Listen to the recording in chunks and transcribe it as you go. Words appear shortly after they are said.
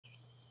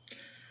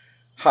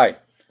Hi,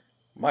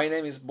 my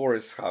name is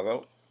Boris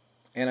Havel,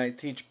 and I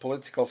teach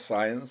political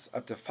science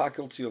at the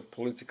Faculty of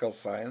Political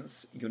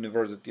Science,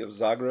 University of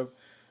Zagreb,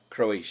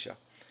 Croatia.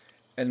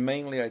 And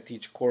mainly I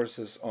teach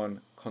courses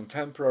on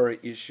contemporary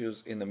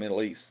issues in the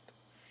Middle East.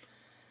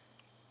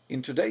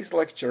 In today's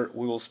lecture,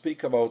 we will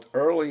speak about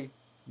early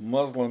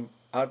Muslim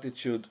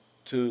attitude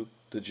to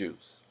the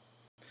Jews.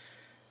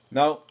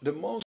 Now, the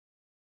most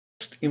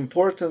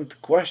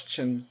important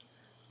question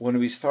when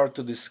we start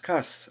to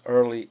discuss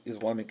early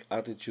Islamic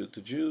attitude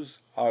to Jews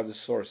are the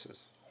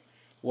sources.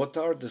 What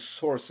are the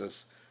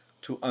sources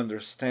to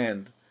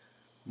understand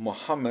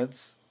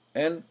Muhammad's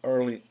and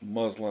early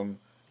Muslim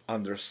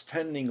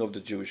understanding of the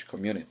Jewish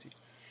community?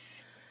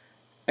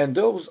 And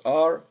those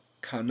are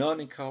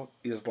canonical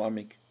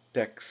Islamic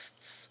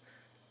texts.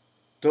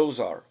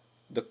 Those are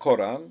the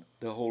Quran,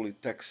 the holy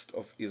text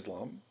of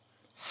Islam,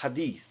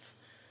 Hadith,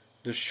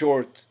 the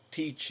short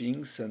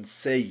teachings and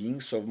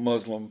sayings of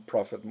Muslim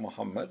Prophet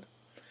Muhammad,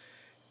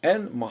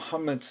 and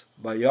Muhammad's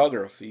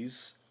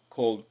biographies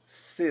called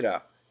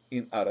Sirah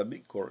in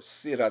Arabic, or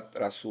Sirat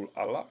Rasul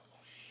Allah,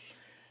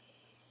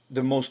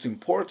 the most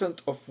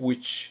important of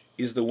which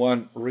is the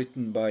one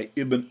written by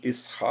Ibn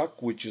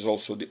Ishaq, which is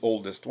also the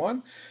oldest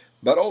one,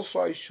 but also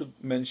I should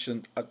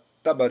mention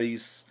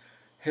At-Tabari's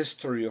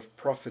History of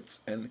Prophets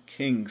and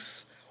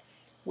Kings,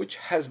 which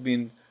has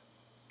been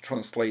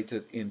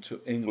translated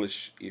into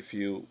English if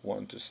you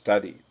want to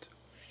study it.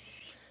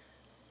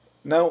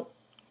 Now,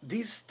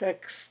 these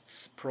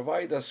texts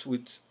provide us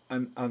with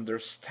an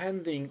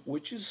understanding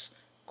which is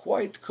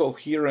quite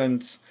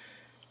coherent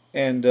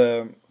and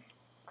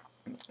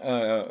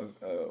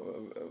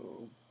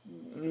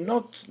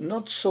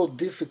not so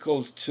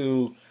difficult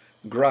to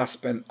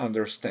grasp and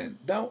understand.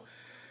 Now,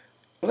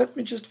 let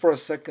me just for a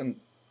second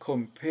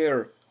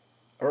compare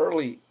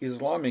early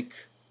Islamic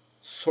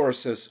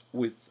sources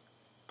with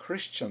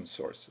Christian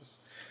sources.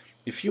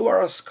 If you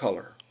are a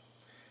scholar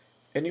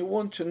and you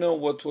want to know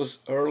what was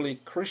early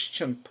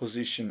Christian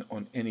position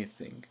on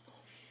anything,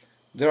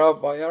 there are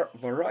a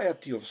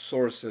variety of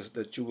sources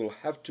that you will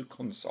have to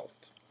consult.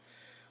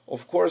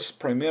 Of course,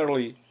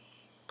 primarily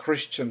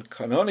Christian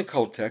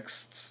canonical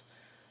texts,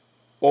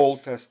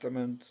 Old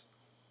Testament,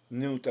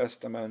 New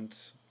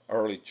Testament,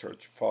 early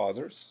church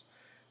fathers,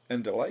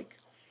 and the like.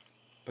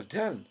 But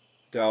then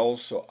there are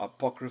also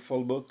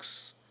apocryphal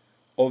books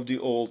of the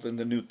Old and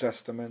the New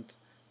Testament.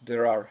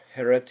 There are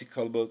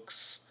heretical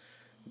books.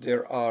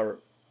 There are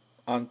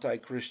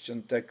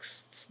anti-Christian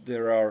texts.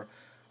 There are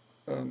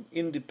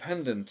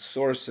independent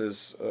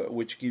sources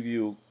which give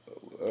you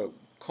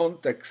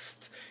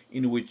context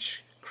in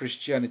which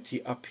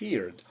Christianity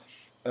appeared,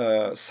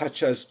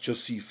 such as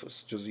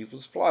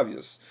Josephus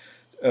Flavius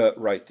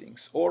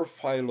writings, or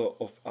Philo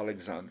of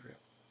Alexandria.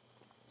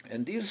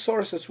 And these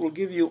sources will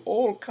give you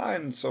all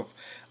kinds of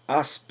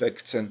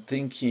aspects and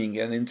thinking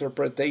and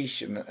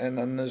interpretation and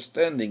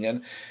understanding,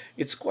 and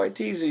it's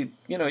quite easy,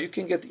 you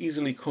can get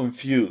easily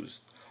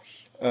confused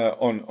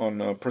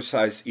on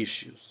precise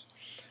issues.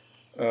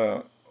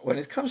 When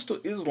it comes to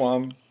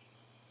Islam,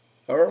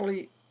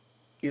 early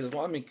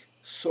Islamic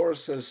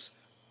sources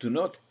do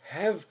not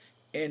have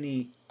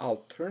any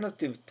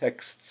alternative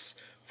texts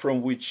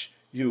from which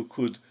you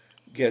could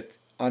get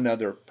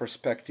another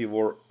perspective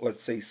or,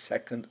 let's say,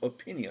 second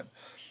opinion.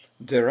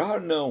 There are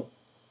no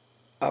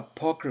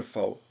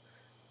apocryphal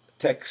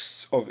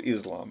texts of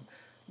Islam.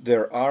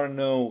 There are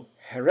no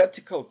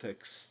heretical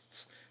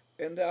texts,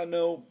 and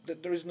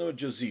there is no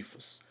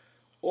Josephus.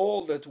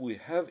 All that we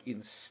have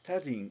in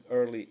studying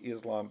early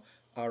Islam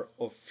are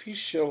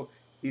official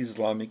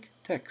Islamic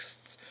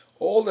texts.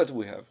 All that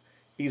we have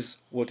is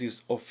what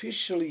is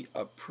officially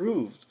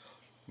approved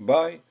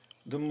by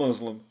the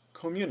Muslim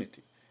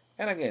community.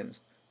 And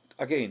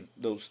again,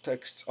 those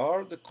texts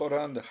are the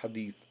Quran, the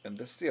Hadith, and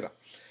the Sirah.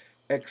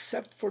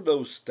 Except for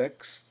those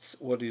texts,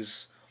 what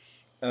is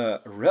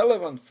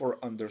relevant for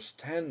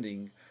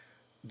understanding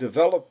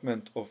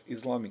development of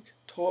Islamic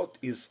thought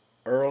is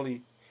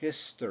early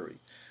history.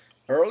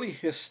 Early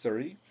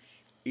history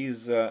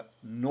is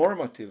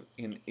normative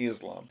in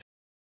Islam.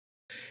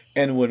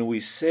 And when we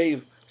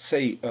say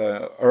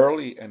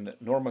early and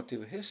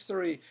normative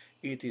history,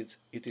 it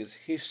is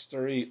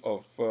history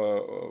of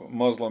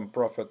Muslim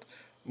Prophet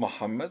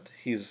Muhammad,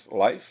 his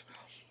life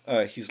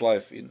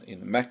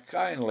in Mecca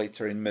and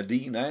later in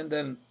Medina, and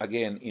then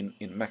again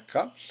in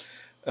Mecca,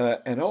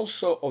 and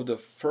also of the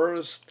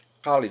first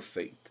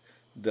caliphate,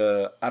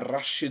 the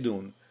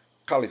Ar-Rashidun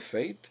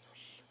Caliphate,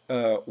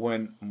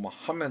 when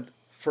Muhammad's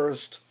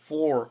first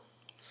 4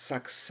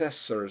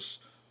 successors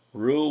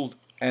ruled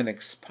and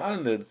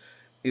expanded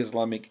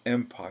Islamic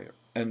empire.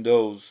 And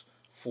those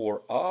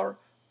 4 are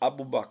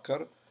Abu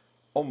Bakr,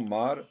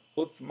 Umar,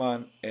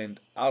 Uthman, and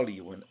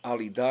Ali. When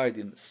Ali died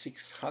in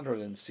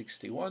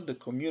 661, the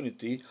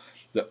community,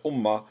 the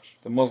Ummah,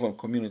 the Muslim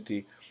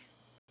community,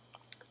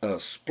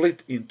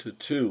 split into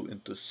 2,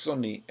 into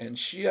Sunni and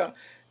Shia,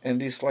 and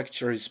this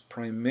lecture is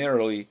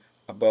primarily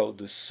about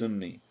the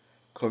Sunni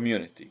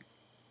community.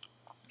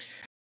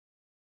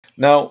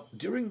 Now,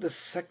 during the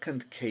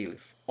second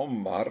caliph,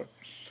 Umar,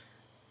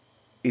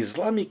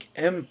 Islamic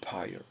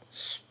empire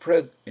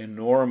spread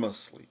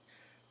enormously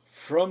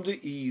from the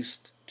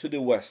east to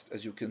the west,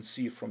 as you can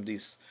see from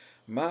this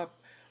map,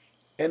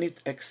 and it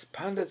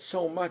expanded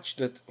so much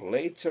that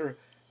later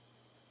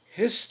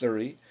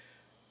history,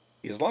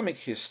 Islamic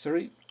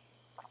history,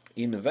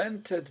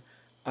 invented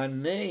a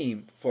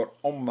name for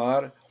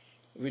Omar,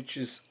 which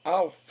is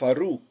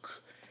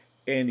Al-Faruq.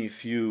 And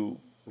if you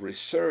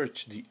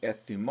research the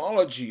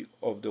etymology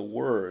of the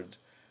word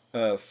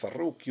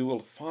Faruq, you will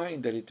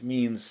find that it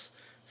means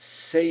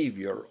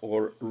savior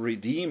or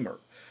redeemer.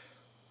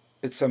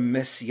 It's a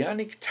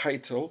messianic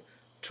title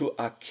to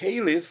a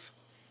caliph,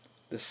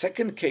 the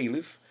second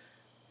caliph,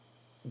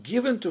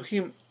 given to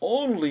him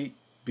only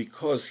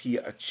because he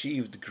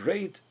achieved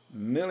great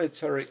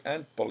military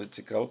and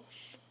political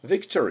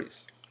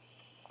victories.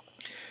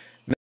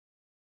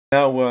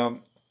 Now,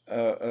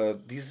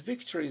 these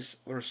victories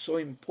were so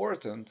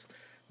important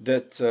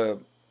that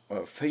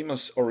a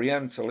famous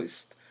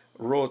Orientalist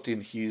wrote in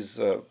his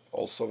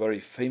also very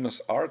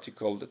famous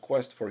article, The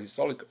Quest for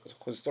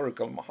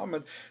Historical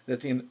Muhammad,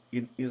 that in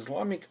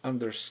Islamic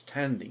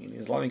understanding, in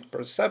Islamic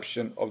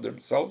perception of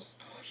themselves,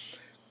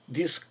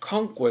 this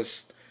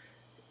conquest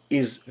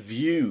is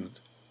viewed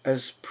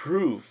as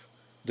proof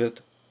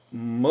that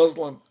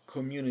Muslim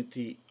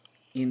community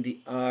in the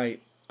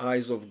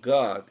eyes of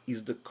God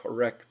is the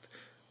correct,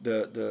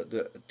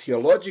 the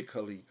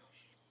theologically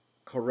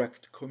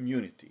correct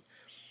community.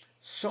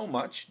 So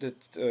much that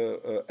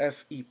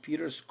F.E.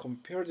 Peters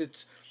compared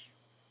it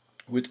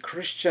with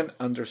Christian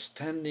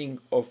understanding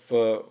of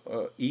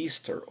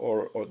Easter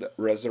or the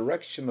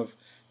resurrection of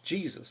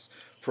Jesus.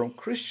 From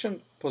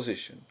Christian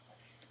position,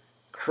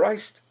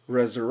 Christ's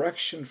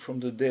resurrection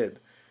from the dead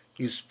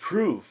is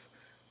proof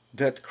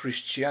that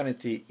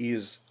Christianity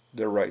is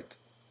the right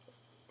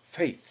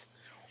faith.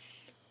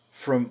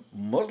 From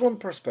Muslim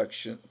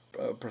perspective,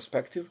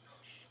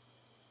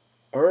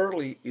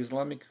 early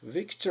Islamic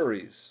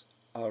victories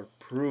are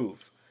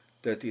proof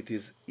that it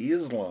is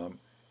Islam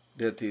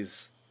that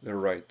is the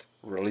right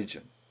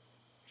religion.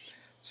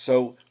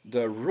 So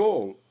the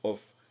role of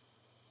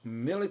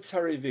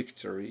military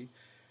victory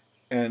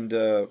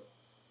and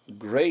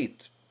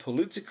great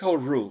political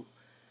rule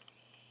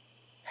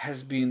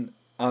has been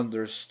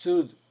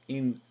understood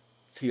in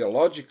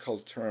theological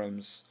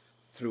terms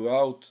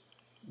throughout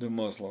the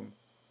Muslim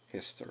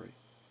history.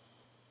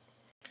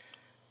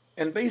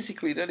 And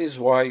basically that is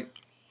why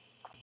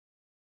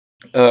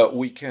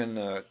we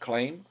can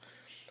claim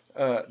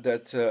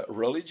that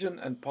religion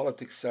and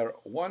politics are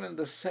one and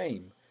the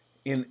same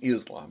in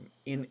Islam.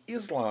 In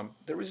Islam,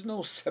 there is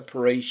no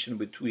separation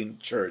between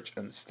church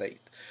and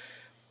state.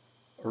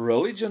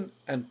 Religion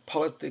and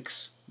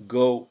politics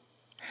go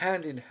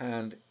hand in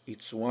hand,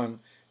 it's one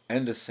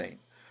and the same.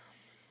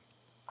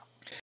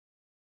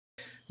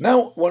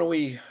 Now, when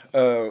we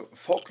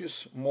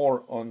focus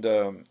more on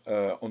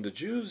the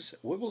Jews,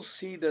 we will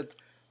see that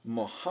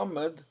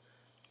Muhammad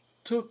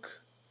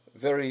took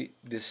very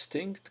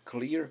distinct,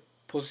 clear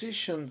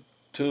position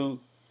to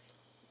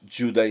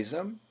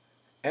Judaism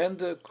and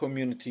the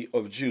community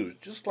of Jews,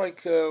 just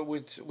like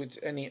with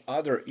any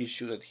other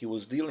issue that he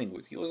was dealing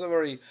with. He was a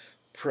very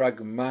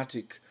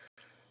pragmatic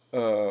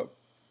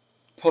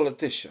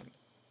politician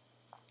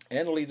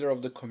and leader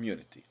of the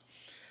community.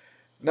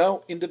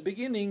 Now, in the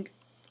beginning,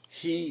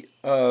 he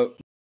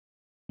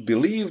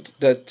believed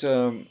that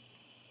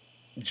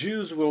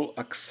Jews will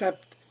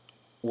accept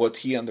what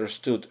he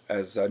understood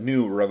as a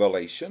new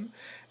revelation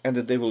and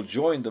that they will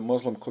join the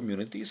Muslim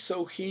community.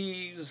 So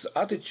his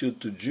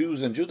attitude to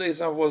Jews and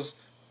Judaism was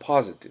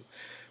positive.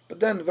 But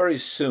then very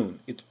soon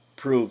it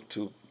proved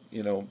to,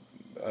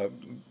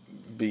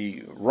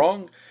 be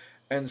wrong,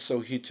 and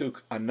so he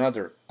took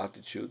another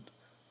attitude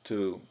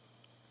to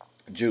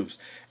Jews.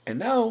 And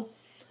now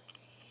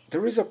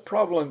there is a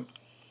problem.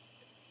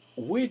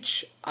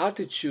 Which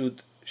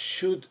attitude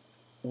should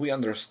we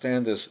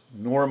understand as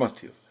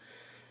normative?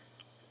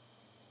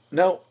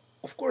 Now,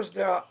 of course,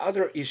 there are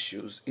other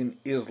issues in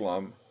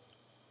Islam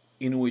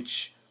in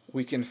which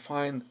we can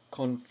find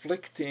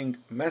conflicting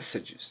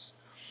messages.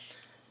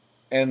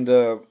 And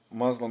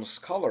Muslim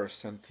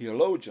scholars and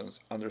theologians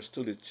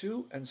understood it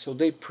too, and so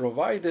they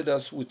provided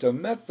us with a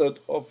method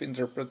of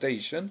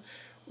interpretation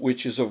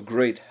which is of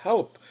great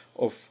help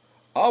of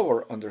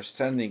our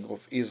understanding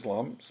of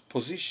Islam's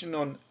position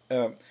on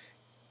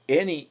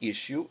any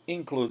issue,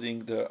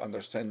 including the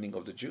understanding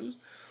of the Jews.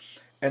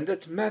 And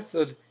that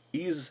method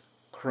is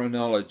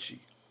chronology.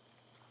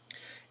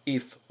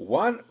 If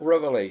one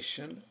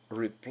revelation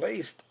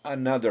replaced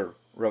another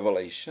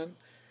revelation,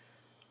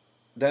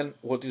 then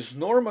what is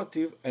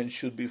normative and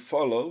should be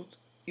followed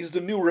is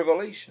the new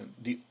revelation.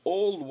 The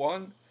old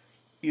one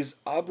is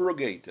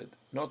abrogated,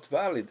 not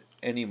valid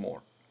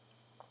anymore.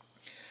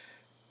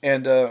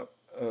 And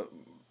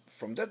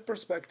from that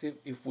perspective,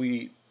 if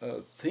we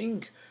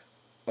think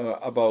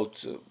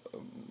about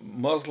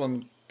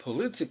Muslim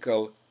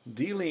political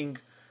dealing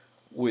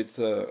with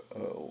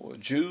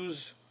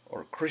Jews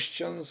or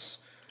Christians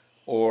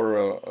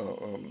or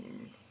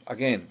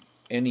again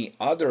any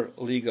other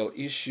legal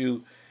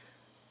issue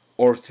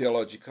or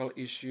theological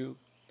issue,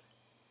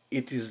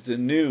 it is the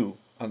new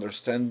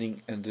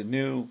understanding and the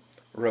new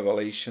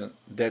revelation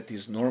that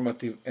is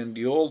normative, and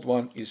the old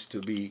one is to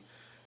be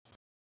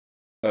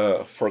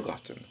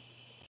forgotten.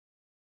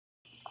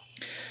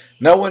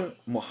 Now, when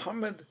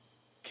Muhammad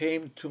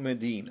came to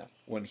Medina,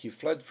 when he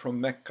fled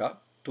from Mecca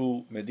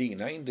to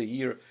Medina in the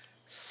year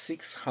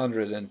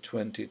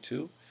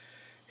 622,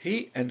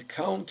 he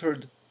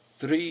encountered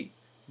 3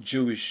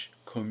 Jewish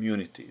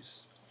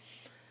communities.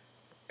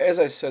 As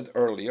I said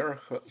earlier,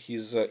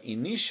 his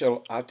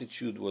initial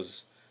attitude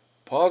was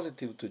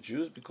positive to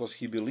Jews because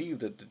he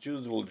believed that the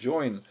Jews will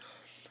join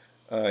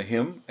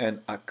him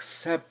and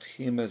accept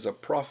him as a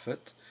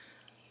prophet,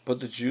 but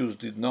the Jews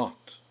did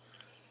not.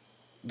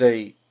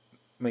 They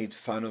made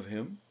fun of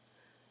him,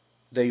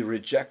 they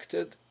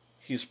rejected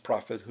his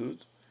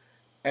prophethood,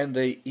 and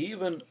they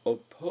even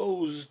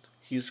opposed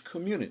his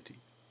community,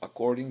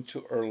 according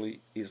to early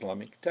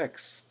Islamic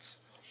texts.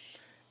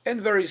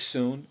 And very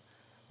soon,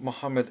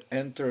 Muhammad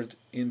entered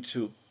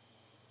into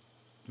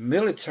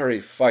military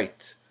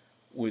fight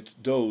with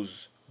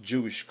those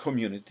Jewish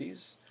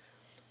communities,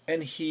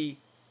 and he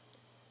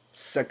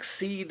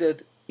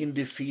succeeded in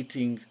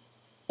defeating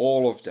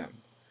all of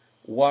them,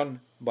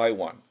 one by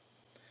one.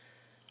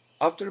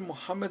 After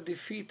Muhammad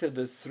defeated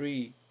the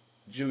 3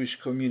 Jewish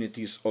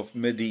communities of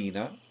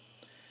Medina,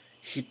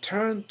 he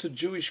turned to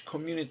Jewish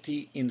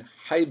community in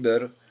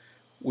Khaybar,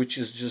 which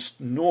is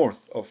just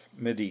north of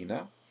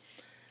Medina,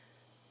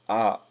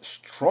 a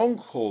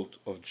stronghold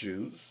of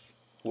Jews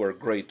who were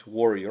great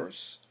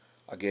warriors.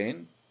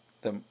 Again,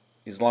 the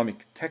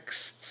Islamic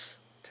texts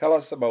tell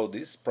us about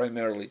this,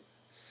 primarily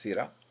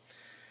Sirah.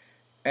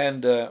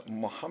 And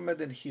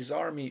Muhammad and his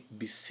army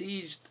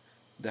besieged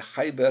the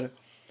Khaybar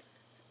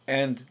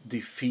and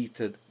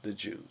defeated the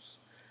Jews.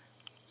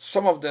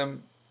 Some of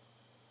them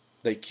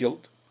they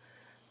killed,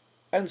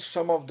 and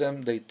some of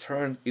them they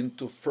turned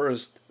into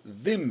first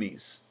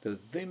dhimmis, the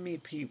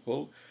dhimmi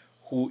people,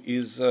 who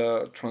is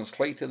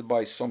translated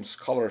by some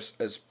scholars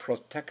as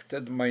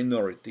protected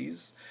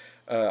minorities.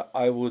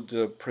 I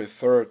would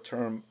prefer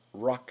term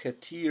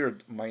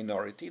racketeered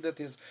minority, that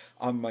is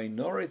a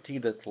minority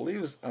that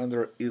lives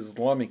under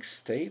Islamic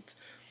State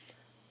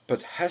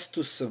but has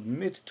to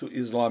submit to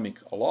Islamic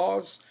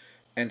laws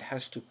and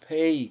has to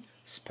pay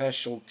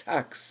special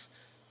tax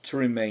to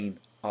remain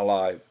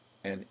alive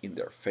and in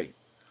their faith.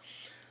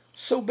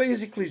 So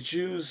basically,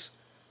 Jews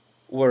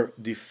were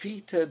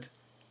defeated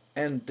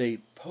and they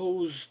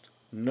posed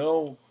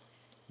no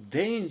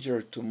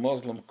danger to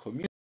Muslim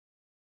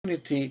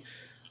community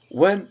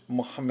when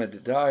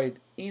Muhammad died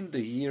in the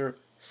year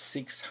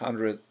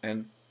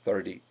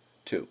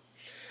 632.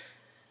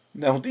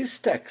 Now, these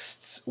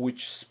texts,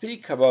 which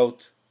speak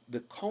about the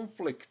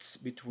conflicts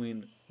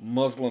between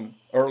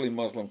early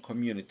Muslim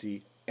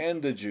community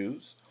and the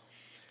Jews,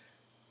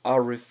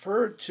 are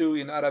referred to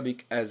in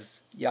Arabic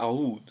as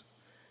Yahud.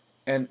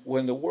 And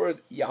when the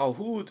word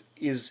Yahud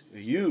is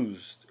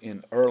used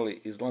in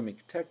early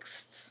Islamic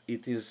texts,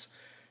 it is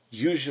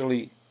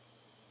usually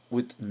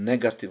with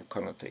negative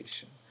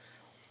connotation.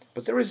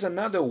 But there is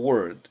another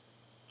word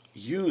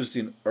used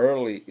in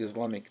early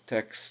Islamic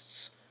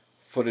texts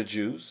for the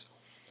Jews,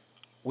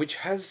 which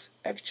has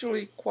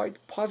actually quite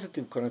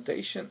positive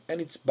connotation, and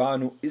it's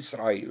Banu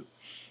Israel.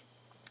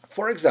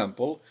 For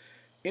example,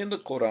 in the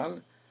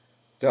Quran,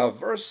 there are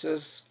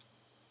verses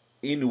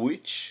in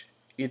which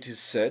it is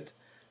said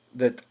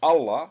that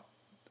Allah,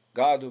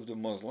 God of the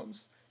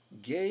Muslims,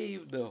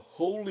 gave the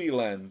Holy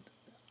Land,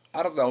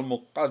 Ard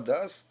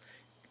al-Muqaddas,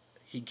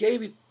 He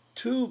gave it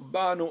to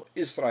Banu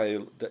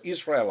Israel, the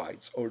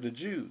Israelites or the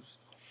Jews.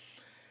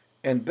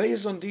 And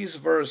based on these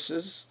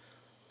verses,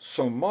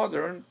 some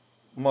modern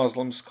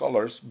Muslim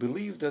scholars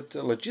believe that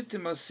the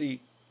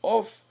legitimacy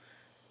of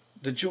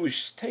the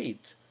Jewish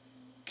state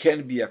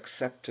can be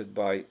accepted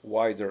by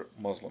wider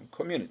Muslim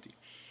community.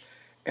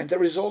 And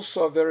there is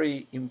also a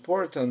very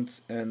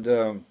important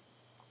and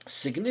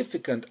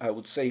significant, I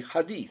would say,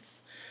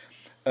 hadith,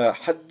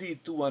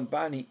 hadithu an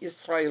bani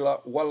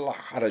Israel walla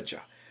haraja,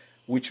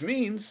 which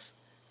means,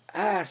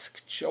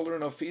 ask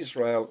children of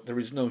Israel, there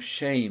is no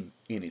shame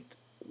in it.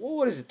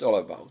 What is it all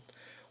about?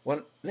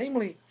 Well,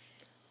 namely,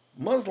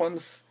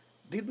 Muslims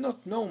did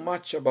not know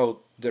much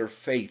about their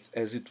faith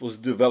as it was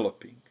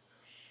developing.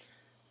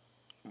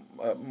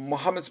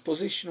 Muhammad's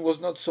position was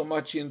not so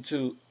much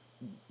into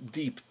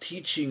deep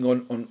teaching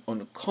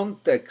on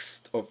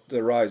context of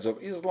the rise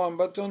of Islam,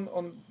 but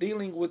on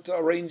dealing with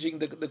arranging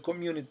the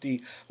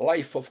community,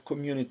 life of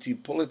community,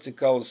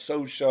 political,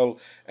 social,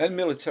 and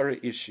military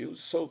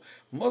issues. So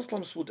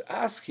Muslims would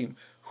ask him,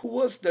 who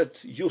was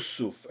that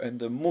Yusuf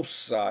and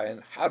Musa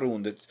and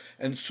Harun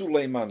and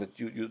Sulaiman that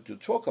you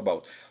talk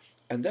about?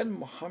 And then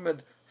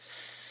Muhammad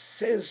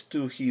says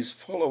to his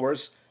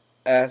followers,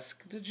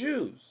 ask the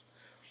Jews.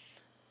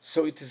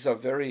 So it is a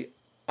very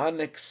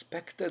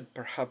unexpected,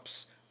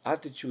 perhaps,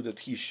 attitude that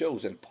he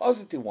shows, and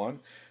positive one,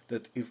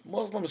 that if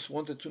Muslims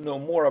wanted to know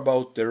more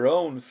about their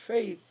own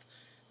faith,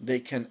 they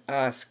can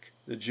ask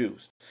the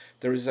Jews.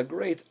 There is a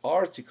great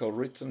article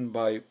written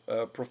by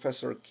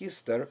Professor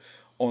Kister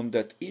on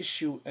that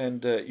issue,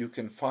 and you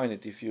can find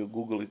it if you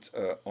Google it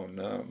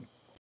on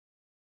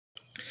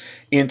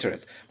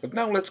internet. But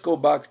now let's go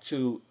back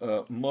to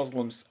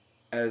Muslims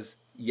as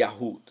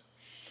Yahud.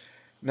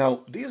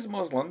 Now, these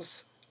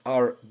Muslims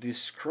are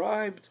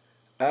described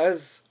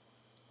as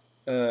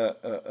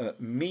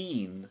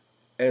mean,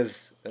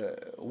 as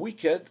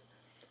wicked,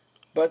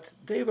 but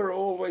they were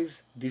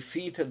always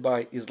defeated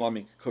by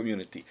Islamic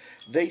community.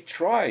 They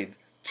tried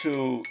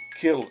to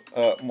kill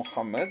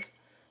Muhammad,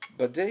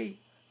 but they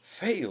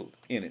failed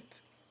in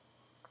it.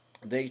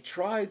 They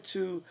tried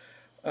to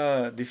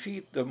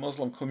defeat the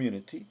Muslim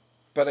community,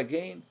 but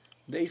again,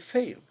 they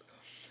failed.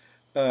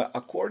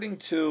 According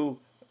to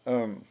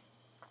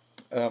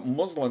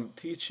Muslim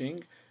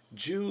teaching,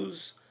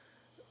 Jews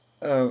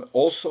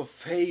also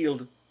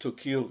failed to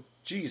kill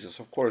Jesus.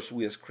 Of course,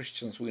 we as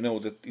Christians, we know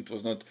that it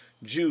was not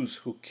Jews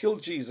who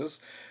killed Jesus.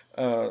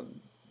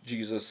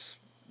 Jesus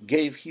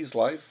gave his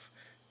life,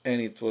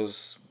 and it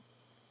was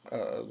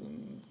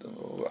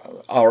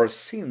our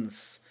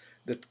sins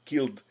that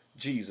killed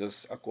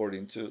Jesus,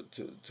 according to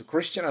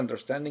Christian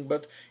understanding.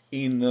 But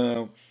in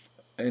the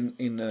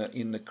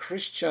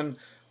Christian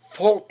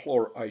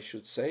folklore, I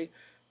should say,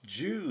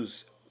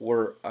 Jews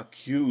were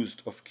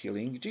accused of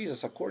killing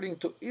Jesus. According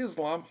to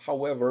Islam,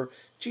 however,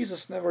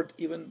 Jesus never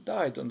even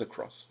died on the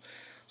cross.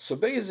 So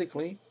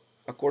basically,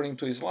 according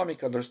to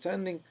Islamic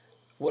understanding,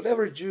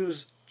 whatever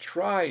Jews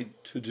tried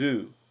to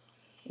do,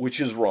 which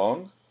is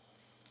wrong,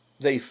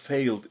 they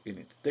failed in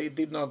it. They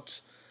did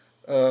not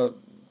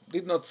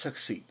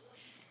succeed.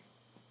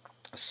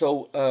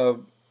 So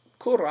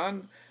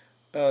Quran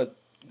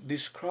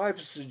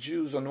describes the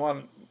Jews on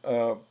one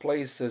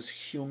place as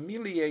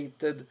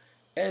humiliated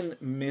and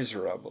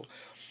miserable.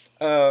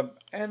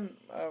 And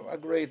a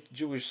great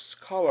Jewish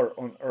scholar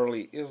on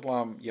early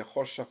Islam,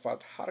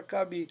 Yehoshaphat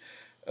Harkabi,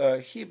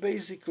 he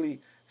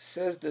basically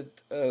says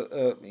that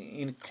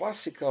in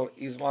classical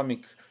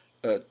Islamic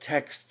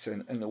texts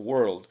and the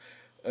world,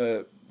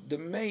 the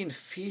main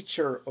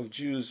feature of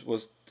Jews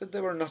was that they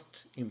were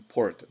not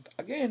important.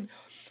 Again,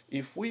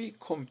 if we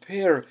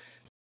compare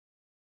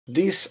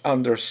this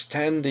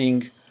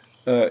understanding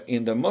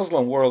in the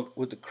Muslim world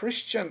with the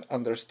Christian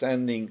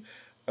understanding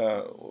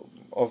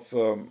of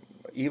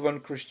even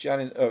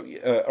Christianity,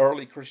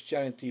 early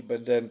Christianity,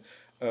 but then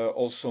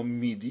also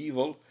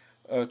medieval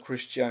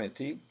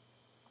Christianity,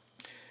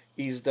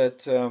 is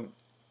that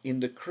in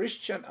the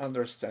Christian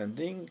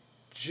understanding,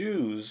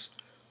 Jews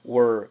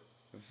were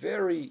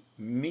very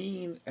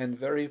mean and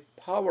very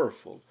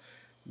powerful.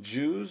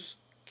 Jews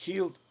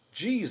killed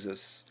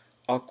Jesus,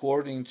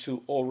 according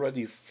to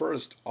already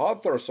first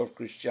authors of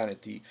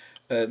Christianity,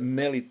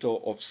 Melito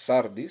of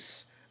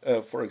Sardis,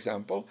 for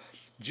example.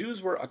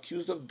 Jews were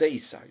accused of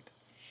deicide.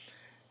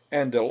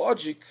 And the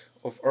logic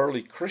of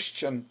early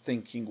Christian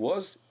thinking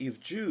was, if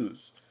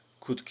Jews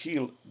could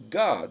kill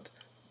God,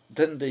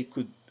 then they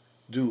could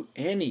do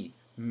any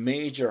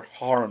major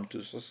harm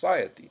to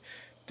society.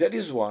 That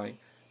is why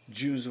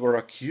Jews were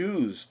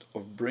accused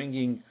of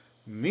bringing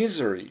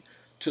misery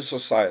to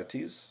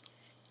societies.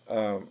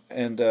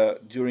 And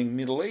during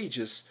Middle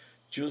Ages,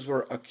 Jews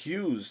were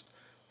accused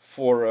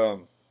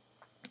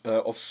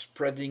of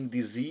spreading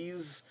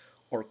disease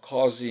or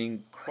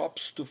causing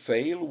crops to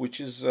fail,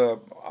 which is an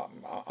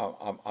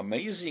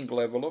amazing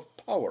level of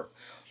power.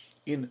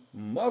 In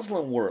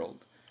Muslim world,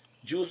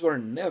 Jews were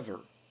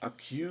never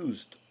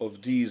accused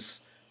of these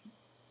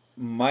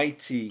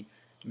mighty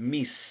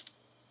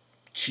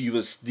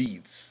mischievous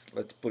deeds,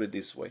 let's put it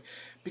this way,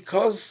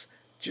 because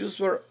Jews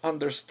were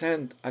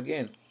understood,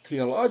 again,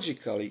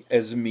 theologically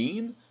as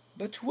mean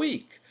but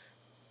weak.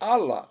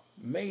 Allah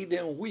made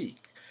them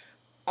weak.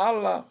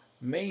 Allah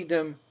made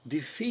them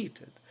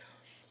defeated.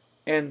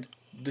 And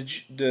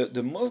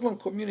the Muslim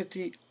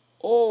community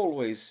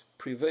always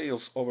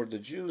prevails over the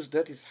Jews.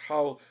 That is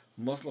how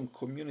Muslim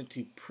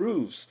community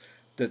proves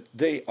that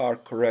they are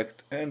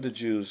correct and the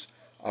Jews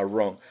are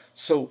wrong.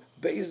 So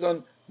based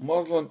on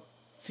Muslim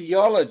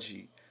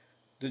theology,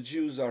 the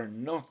Jews are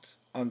not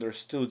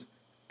understood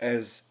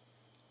as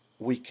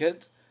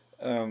wicked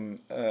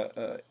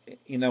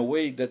in a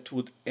way that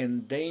would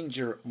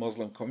endanger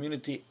Muslim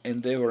community,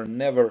 and they were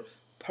never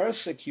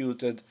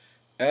persecuted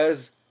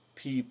as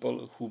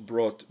people who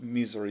brought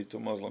misery to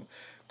Muslim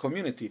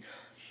community.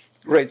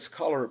 Great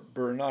scholar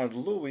Bernard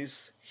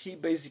Lewis, he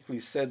basically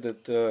said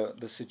that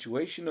the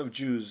situation of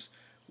Jews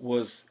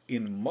was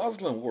in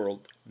Muslim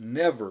world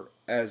never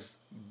as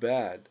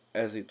bad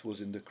as it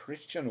was in the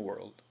Christian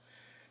world.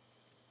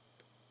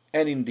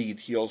 And indeed,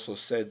 he also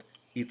said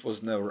it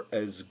was never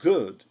as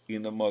good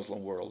in the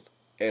Muslim world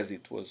as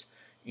it was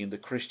in the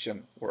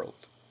Christian world.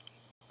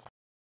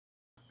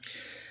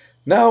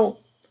 Now,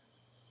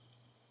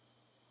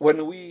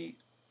 when we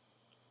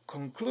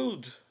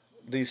conclude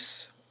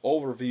this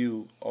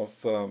overview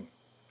of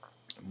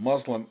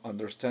Muslim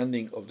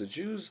understanding of the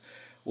Jews,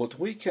 what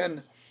we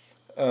can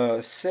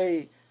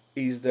say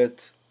is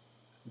that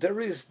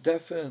there is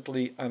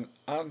definitely an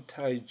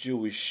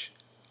anti-Jewish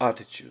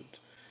attitude.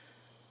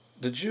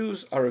 The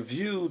Jews are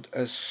viewed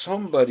as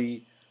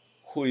somebody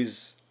who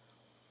is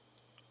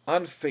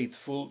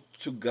unfaithful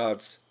to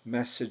God's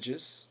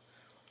messages,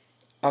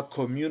 a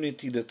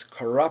community that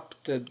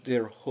corrupted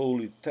their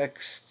holy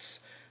texts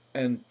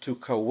and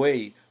took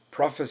away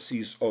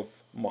prophecies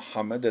of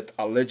Muhammad that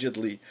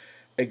allegedly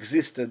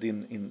existed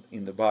in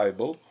the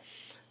Bible,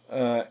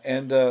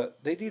 and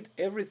they did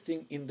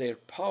everything in their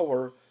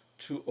power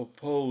to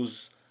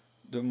oppose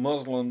the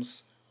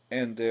Muslims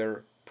and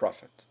their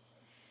prophet.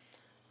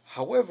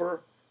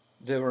 However,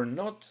 they were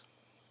not,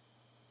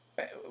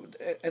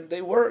 and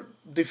they were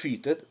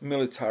defeated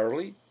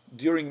militarily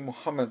during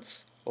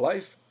Muhammad's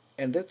life,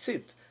 and that's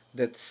it.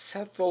 That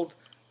settled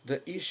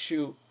the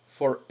issue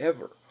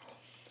forever.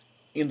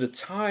 In the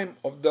time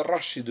of the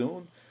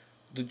Rashidun,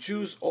 the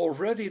Jews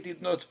already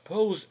did not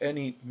pose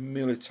any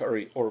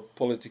military or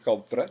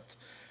political threat.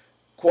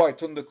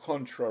 Quite on the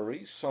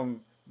contrary,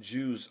 some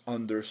Jews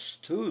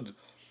understood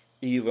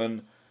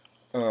even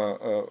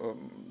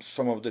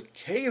some of the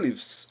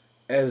caliphs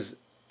as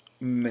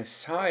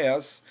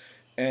messiahs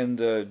and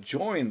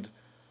joined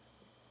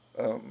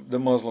the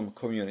Muslim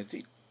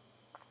community.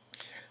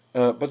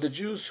 But the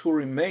Jews who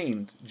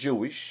remained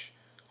Jewish,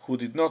 who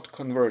did not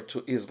convert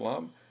to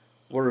Islam,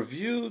 were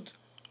viewed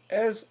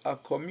as a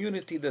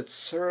community that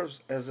serves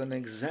as an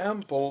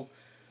example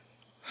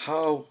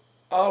how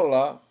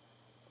Allah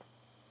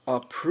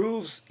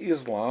approves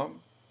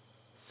Islam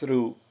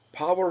through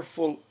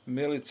powerful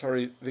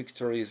military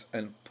victories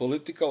and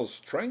political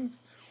strength,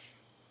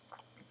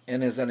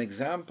 and as an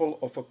example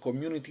of a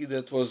community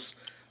that was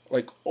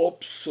like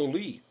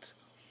obsolete.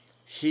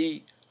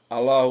 He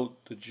allowed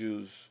the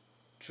Jews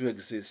to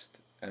exist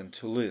and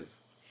to live.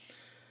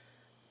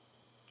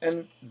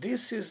 And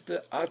this is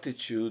the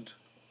attitude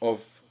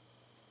of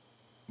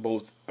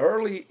both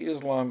early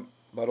Islam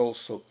but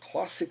also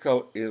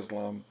classical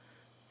Islam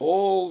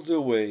all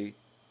the way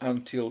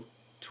until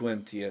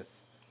 20th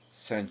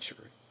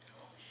century.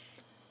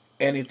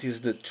 And it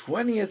is the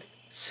 20th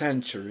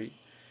century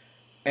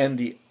and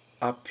the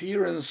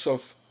appearance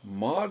of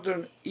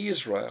modern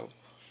Israel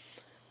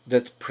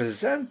that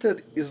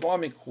presented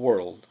Islamic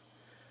world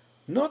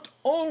not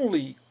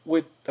only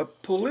with a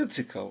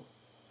political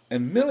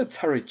and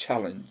military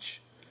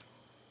challenge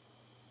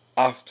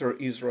after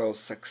Israel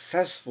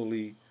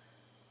successfully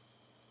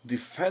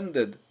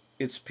defended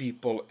its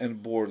people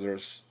and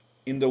borders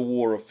in the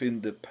War of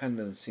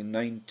Independence in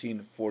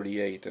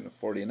 1948 and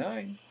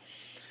 49,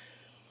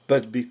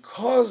 but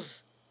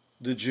because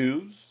the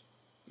Jews,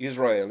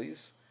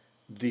 Israelis,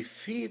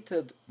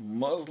 defeated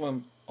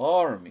Muslim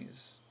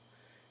armies,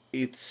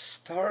 it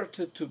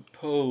started to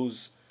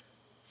pose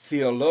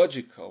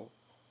theological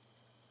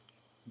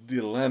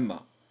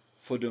dilemma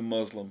for the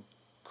Muslim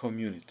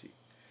community.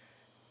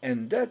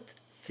 And that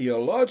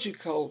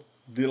theological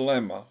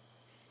dilemma,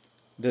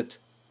 that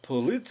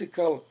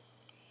political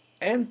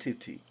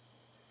entity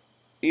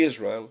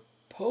Israel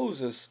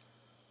poses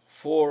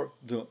for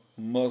the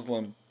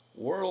Muslim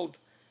world,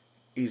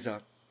 is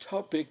a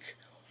topic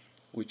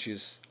which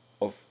is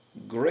of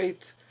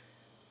great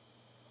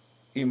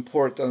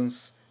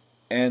importance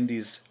and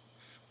is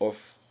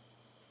of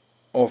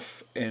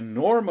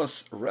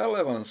enormous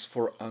relevance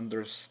for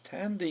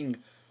understanding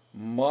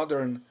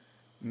modern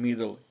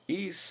Middle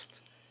East,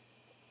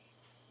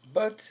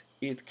 but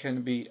it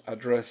can be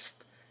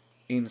addressed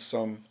in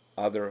some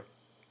other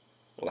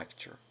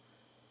lecture.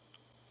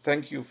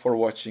 Thank you for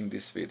watching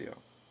this video.